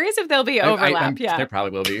I'm curious if there'll be overlap. There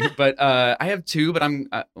probably will be. But I have 2, but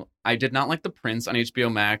I did not like The Prince on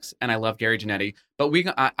HBO Max, and I love Gary Janetti. But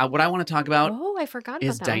what I want to talk about I forgot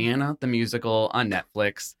is about that. Diana the Musical on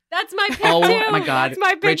Netflix. That's my pick too. Oh my God. That's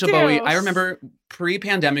my pick Rachel too. Bowie. I remember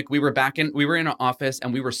pre-pandemic, we were in an office,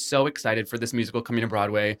 and we were so excited for this musical coming to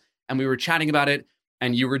Broadway, and we were chatting about it,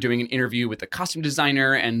 and you were doing an interview with the costume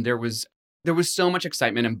designer, and there was so much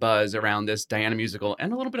excitement and buzz around this Diana musical,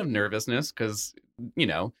 and a little bit of nervousness because,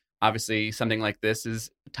 obviously something like this is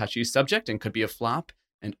a touchy subject and could be a flop.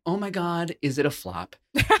 And oh my God, is it a flop?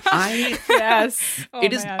 Yes.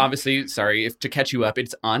 It is obviously, sorry, to catch you up,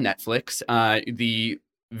 it's on Netflix. The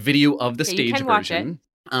video of the stage version,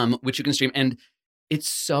 which you can stream. And it's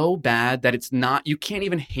so bad that it's not, you can't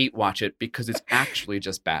even hate watch it because it's actually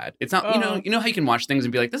just bad. It's not, you know how you can watch things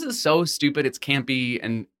and be like, this is so stupid, it's campy,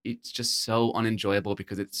 and it's just so unenjoyable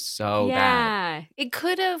because it's so bad. Yeah, it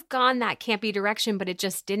could have gone that campy direction, but it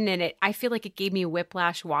just didn't. And I feel like it gave me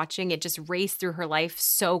whiplash watching. It just raced through her life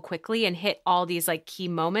so quickly and hit all these like key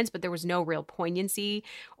moments, but there was no real poignancy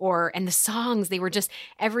and the songs, they were just,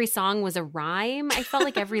 every song was a rhyme. I felt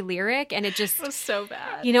like every lyric, and it just It was so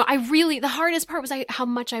bad. You know, the hardest part was how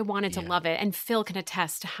much I wanted to love it. And Phil can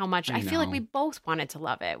attest to how much I feel like we both wanted to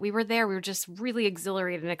love it. We were there. We were just really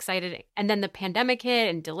exhilarated and excited. And then the pandemic hit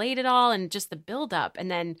and delayed it all, and just the buildup, and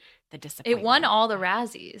then the disappointment. It won all the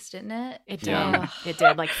Razzies, didn't it? It did. Yeah. It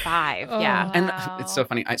did, like 5. Yeah. Wow. And it's so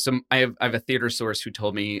funny. I have a theater source who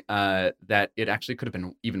told me that it actually could have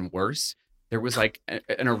been even worse. There was like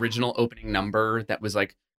an original opening number that was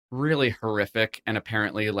like really horrific, and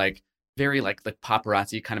apparently like very like the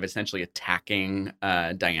paparazzi kind of essentially attacking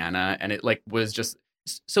Diana, and it like was just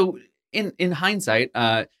so in hindsight.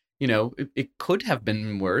 You know, it could have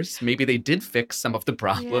been worse. Maybe they did fix some of the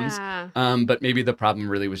problems, but maybe the problem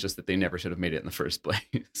really was just that they never should have made it in the first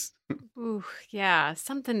place. Ooh, yeah,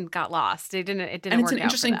 something got lost. It didn't. And it's work an out for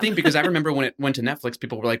interesting them. thing because I remember when it went to Netflix,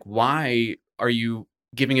 people were like, "Why are you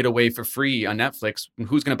giving it away for free on Netflix?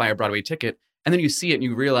 Who's going to buy a Broadway ticket?" And then you see it and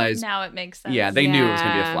you realize, Now it makes sense. yeah, they knew it was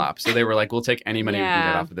going to be a Yeah. flop, so they were like, "We'll take any money we can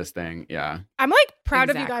get Yeah. off of this thing." Yeah. I'm like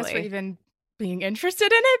proud of you guys for Exactly. even being interested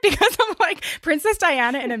in it, because I'm like, Princess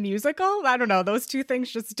Diana in a musical. I don't know. Those two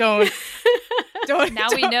things just don't. Now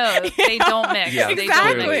we know they don't mix. Yeah, They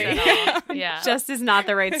exactly. don't mix at all. Yeah. Just is not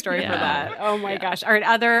the right story for Yeah. that. Oh my Yeah. gosh. All right,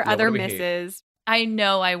 other what do we hate? misses. I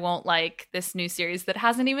know I won't like this new series that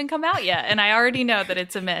hasn't even come out yet. And I already know that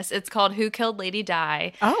it's a miss. It's called Who Killed Lady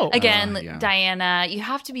Di. Oh, Again, yeah. Diana, you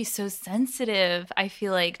have to be so sensitive, I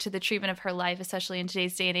feel like, to the treatment of her life, especially in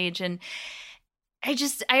today's day and age. And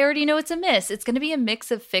I already know it's a miss. It's going to be a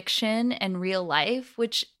mix of fiction and real life,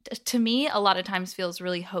 which to me a lot of times feels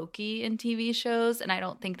really hokey in TV shows, and I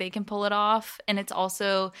don't think they can pull it off. And it's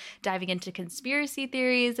also diving into conspiracy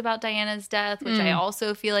theories about Diana's death, which I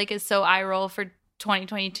also feel like is so eye roll for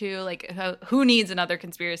 2022. Like, who needs another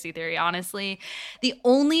conspiracy theory, honestly? The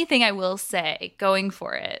only thing I will say going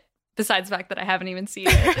for it, besides the fact that I haven't even seen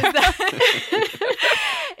it,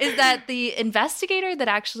 is that the investigator that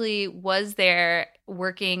actually was there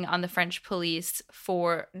working on the French police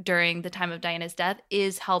during the time of Diana's death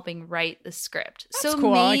is helping write the script. That's so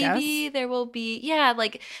cool, I maybe there will be,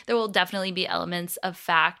 there will definitely be elements of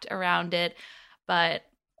fact around it, but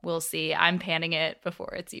we'll see. I'm panning it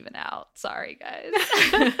before it's even out. Sorry,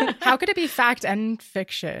 guys. how could it be fact and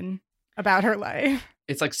fiction about her life?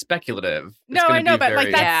 It's like speculative. It's No, gonna I know, be but, like,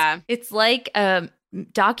 very- that's- It's like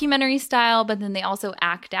documentary style, but then they also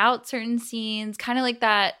act out certain scenes, kind of like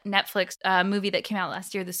that Netflix movie that came out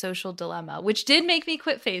last year, The Social Dilemma, which did make me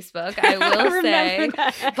quit Facebook, I will say. remember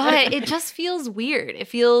that. But it just feels weird.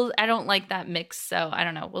 I don't like that mix, so I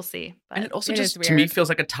don't know. We'll see. But And it also It just, is to me, weird. feels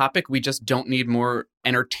like a topic we just don't need more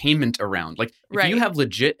entertainment around. Like, if Right. you have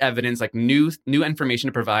legit evidence, like new information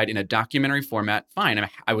to provide in a documentary format, fine.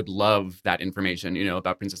 I would love that information,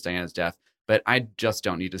 about Princess Diana's death. But I just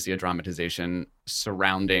don't need to see a dramatization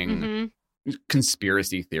surrounding Mhm.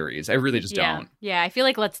 conspiracy theories. I really just don't. Yeah, I feel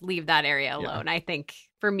like let's leave that area alone. I think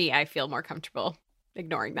for me, I feel more comfortable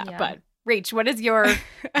ignoring that. Yeah. But Rach, what is your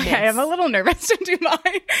I am a little nervous to do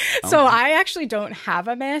mine. Oh. So I actually don't have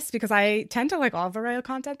a miss because I tend to like all the royal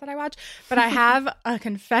content that I watch, but I have a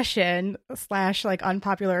confession / like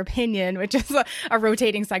unpopular opinion, which is a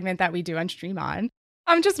rotating segment that we do on Stream On.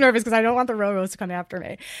 I'm just nervous because I don't want the Roros to come after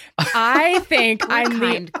me. I think We're a I'm the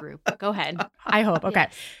kind group? Go ahead. I hope. Okay.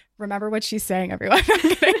 Yes. Remember what she's saying, everyone. I'm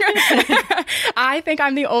kidding. I think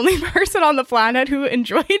I'm the only person on the planet who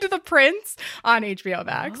enjoyed The Prince on HBO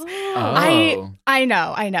Max. Oh. I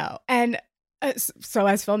know. And so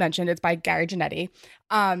as Phil mentioned, it's by Gary Janetti,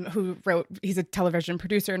 who he's a television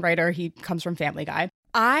producer and writer. He comes from Family Guy.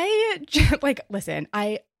 Listen,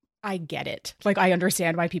 I get it. Like, I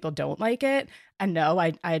understand why people don't like it. And no,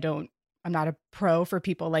 I don't. I'm not a pro for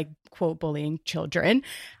people like quote bullying children.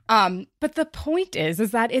 But the point is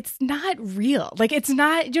that it's not real. Like, it's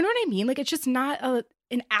not, you know what I mean? Like, it's just not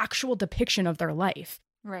an actual depiction of their life.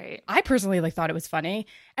 right. I personally thought it was funny.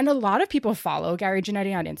 And a lot of people follow Gary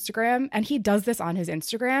Janetti on Instagram, and he does this on his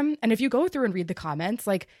Instagram. And if you go through and read the comments,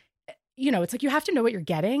 like, it's like you have to know what you're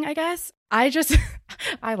getting, I guess.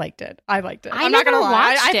 I liked it. I'm not going to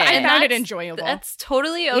lie. watched it. I And found it that's- enjoyable. That's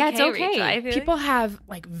totally okay. Yeah, it's okay. Rachel. I feel People have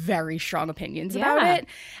like very strong opinions Yeah. about it.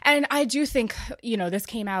 And I do think, this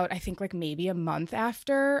came out, I think like maybe a month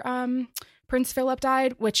after Prince Philip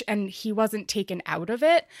died, and he wasn't taken out of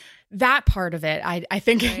it. That part of it, I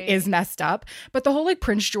think Right. is messed up. But the whole like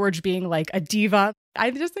Prince George being like a diva,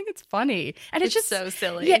 I just think it's funny. And It's just so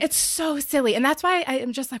silly. Yeah, it's so silly. And that's why I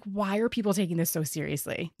am just like, why are people taking this so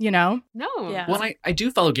seriously? You know? No. Yeah. Well, I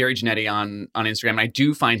do follow Gary Janetti on Instagram, and I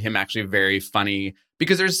do find him actually very funny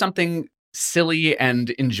because there's something silly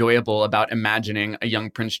and enjoyable about imagining a young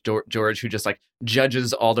Prince George who just like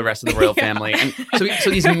judges all the rest of the royal family. And so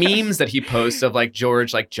these memes that he posts of like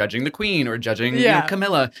George like judging the Queen or judging you know,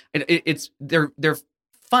 Camilla, they're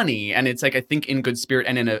funny, and it's like I think in good spirit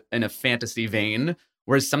and in a fantasy vein.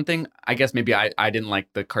 Whereas something I guess maybe I didn't like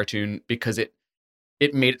the cartoon because it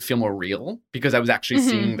made it feel more real because I was actually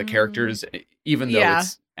seeing the characters even though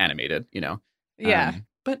it's animated, you know. Yeah.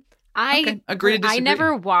 But I agree to disagree. I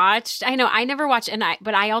never watched,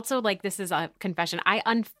 but I also, like, this is a confession. I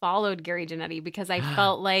unfollowed Gary Janetti because I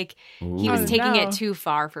felt like he was taking it too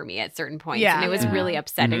far for me at certain points. Yeah. And it was really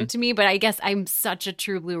upsetting to me. But I guess I'm such a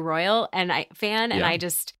true Blue Royal fan. And I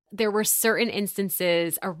just, there were certain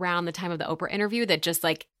instances around the time of the Oprah interview that just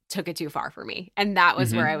like took it too far for me. And that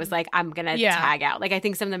was where I was like, I'm going to tag out. Like, I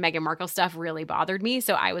think some of the Meghan Markle stuff really bothered me.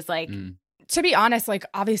 So I was like, to be honest, like,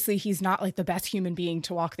 obviously he's not like the best human being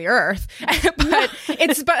to walk the earth, but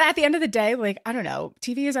at the end of the day, like, I don't know,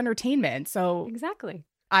 TV is entertainment. So exactly.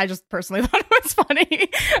 I just personally thought it was funny.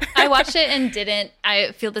 I watched it and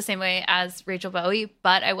I feel the same way as Rachel Bowie,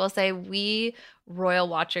 but I will say we royal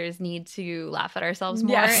watchers need to laugh at ourselves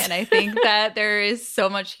more. Yes. And I think that there is so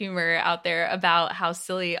much humor out there about how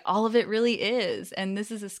silly all of it really is. And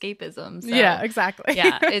this is escapism. So, yeah, exactly.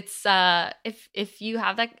 yeah, it's if you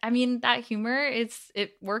have that, I mean, that humor,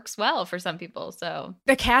 it works well for some people. So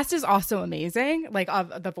the cast is also amazing. Like,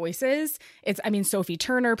 of the voices, Sophie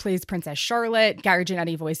Turner plays Princess Charlotte. Gary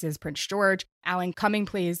Janetti voices Prince George. Alan Cumming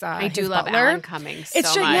plays I do his love butler. Alan Cumming so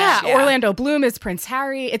It's just, much. yeah, Orlando Bloom is Prince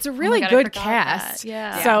Harry. It's a really God, I good forgot cast. that.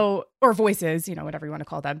 Yeah. So, or voices, you know, whatever you want to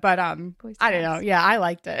call them. But Voice I don't know. cast. Yeah, I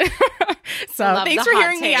liked it. So I love thanks the for hot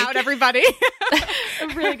hearing me take. out, everybody. A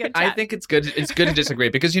really good chat. I think it's good. It's good to disagree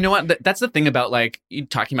because you know what? That's the thing about like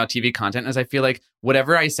talking about TV content is I feel like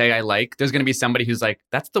whatever I say I like, there's going to be somebody who's like,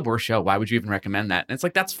 "That's the worst show. Why would you even recommend that?" And it's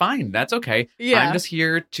like, that's fine. That's okay. Yeah. I'm just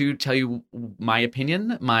here to tell you my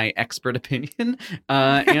opinion, my expert opinion,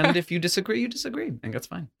 and if you disagree, you disagree. I think that's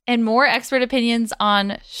fine. And more expert opinions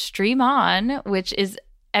on Stream On, which is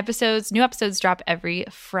new episodes drop every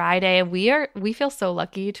Friday. We feel so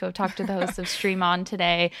lucky to have talked to the hosts of Stream On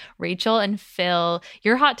today, Rachel and Phil.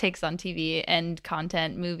 Your hot takes on TV and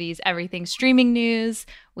content, movies, everything, streaming news.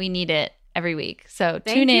 We need it every week. So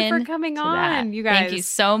tune in. Thank you for coming to on, that. you guys. Thank you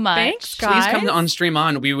so much. Thanks, Please guys. come on Stream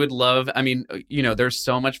On. We would love. I mean, you know, there's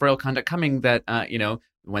so much royal content coming that you know.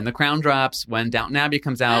 When The Crown drops, when Downton Abbey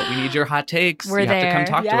comes out, we need your hot takes. We're you have there. to come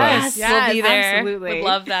talk to Yes. us. We'll be there. Absolutely. Would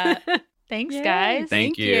love that. Thanks, Yay. guys.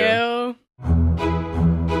 Thank you. you.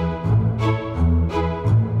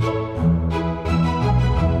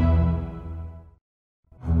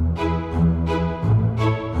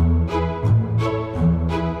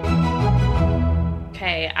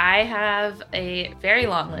 Okay, I have a very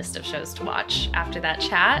long list of shows to watch after that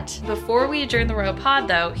chat. Before we adjourn the Royal Pod,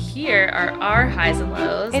 though, here are our highs and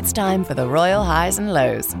lows. It's time for the royal highs and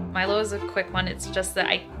lows. My low is a quick one. It's just that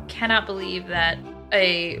I cannot believe that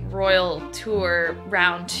a royal tour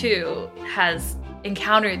round 2 has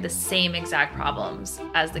encountered the same exact problems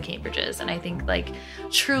as the Cambridges. And I think, like,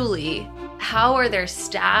 truly, how are their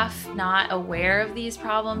staff not aware of these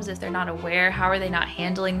problems? If they're not aware, how are they not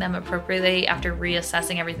handling them appropriately after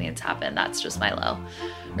reassessing everything that's happened? That's just my low.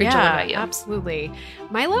 Rachel, what about you? Absolutely.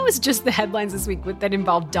 My low is just the headlines this week that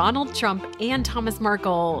involve Donald Trump and Thomas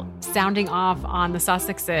Markle sounding off on the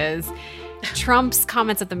Sussexes. Trump's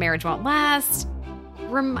comments that the marriage won't last.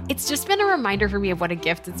 It's just been a reminder for me of what a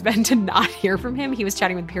gift it's been to not hear from him. He was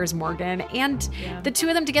chatting with Piers Morgan, and the two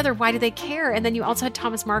of them together, why do they care? And then you also had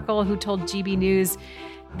Thomas Markle, who told GB News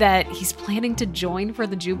that he's planning to join for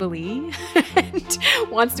the Jubilee and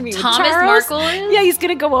wants to meet with Charles. Markle is? Yeah, he's going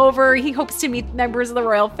to go over. He hopes to meet members of the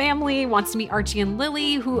royal family, wants to meet Archie and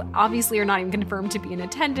Lily, who obviously are not even confirmed to be in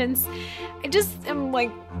attendance. I just am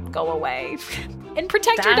like, go away and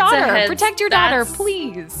protect your daughter. Protect your daughter,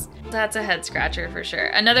 please. That's a head scratcher for sure.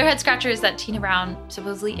 Another head scratcher is that Tina Brown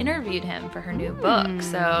supposedly interviewed him for her new book.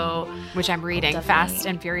 So, which I'm reading Definitely. fast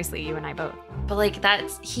and furiously, you and I both. but like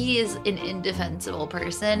he is an indefensible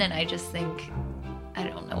person, and I just think I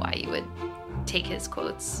don't know why you would take his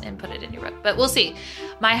quotes and put it in your book, but we'll see.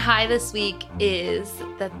 My high this week is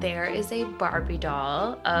that there is a Barbie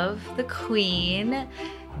doll of the Queen.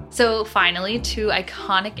 So finally, two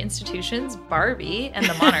iconic institutions, Barbie and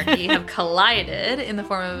the monarchy, have collided in the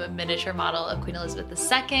form of a miniature model of Queen Elizabeth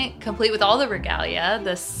II, complete with all the regalia,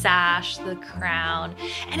 the sash, the crown,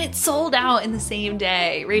 and it sold out in the same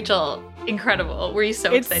day. Rachel, incredible. Were you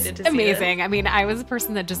so excited to see amazing. this? I mean, I was a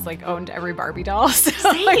person that just like owned every Barbie doll. So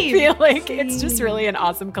Same, I feel like same. it's just really an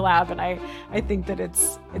awesome collab. And I think that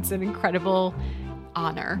it's an incredible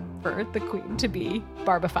honor for the queen to be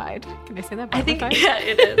Barbified. Can I say that? I think, Barbified? yeah,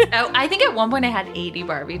 it is. I think at one point I had 80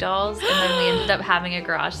 Barbie dolls, and then we ended up having a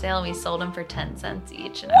garage sale, and we sold them for 10 cents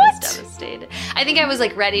each, and I was devastated. I think I was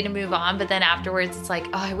like ready to move on, but then afterwards it's like,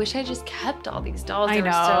 oh, I wish I just kept all these dolls. I They know.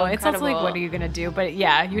 were so It's also like, incredible. what are you going to do? But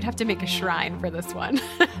yeah, you'd have to make a shrine for this one.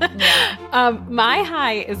 Yeah. My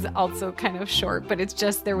high is also kind of short, but it's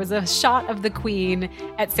just there was a shot of the queen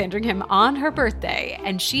at Sandringham on her birthday,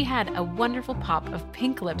 and she had a wonderful pop of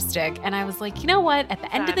pink lipstick. And I was like, you know what? At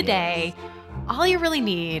the end of the day, all you really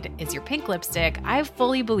need is your pink lipstick. I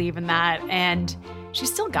fully believe in that. And she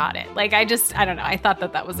still got it. Like, I don't know. I thought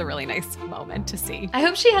that was a really nice moment to see. I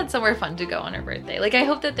hope she had somewhere fun to go on her birthday. Like, I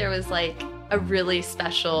hope that there was like a really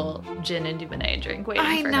special gin and Dubonnet drink waiting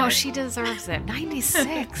I for know. her. She deserves it.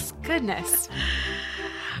 96. Goodness.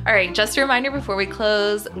 All right, just a reminder before we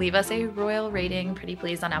close, leave us a royal rating, pretty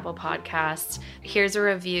please, on Apple Podcasts. Here's a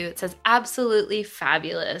review. It says, absolutely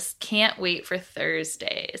fabulous. Can't wait for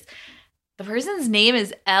Thursdays. The person's name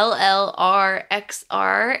is LLRXR,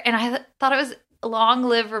 and I thought it was Long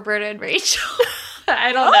Live Roberta and Rachel.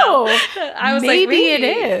 I don't know. I was maybe like, it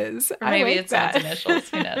is. Or maybe I like it's someone's that. initials.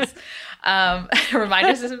 Who knows?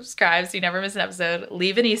 Reminder to subscribe so you never miss an episode.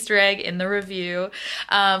 Leave an Easter egg in the review.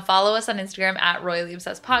 Follow us on Instagram at Royally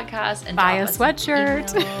Obsessed Podcast. And Buy drop a us an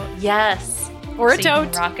sweatshirt. email. Yes. Or a So you can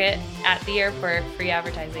tote. rock it at the airport. Free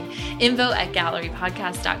advertising.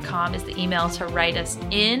 info@gallerypodcast.com is the email to write us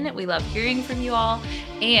in. We love hearing from you all.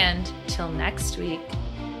 And till next week,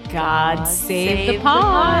 God save the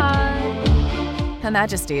pod. Her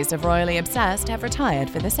Majesties of Royally Obsessed have retired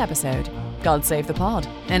for this episode. God save the pod.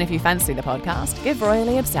 And if you fancy the podcast, give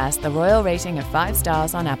Royally Obsessed the royal rating of 5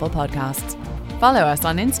 stars on Apple Podcasts. Follow us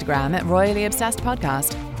on Instagram at Royally Obsessed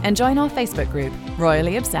Podcast and join our Facebook group,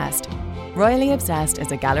 Royally Obsessed. Royally Obsessed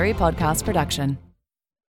is a Gallery Podcast production.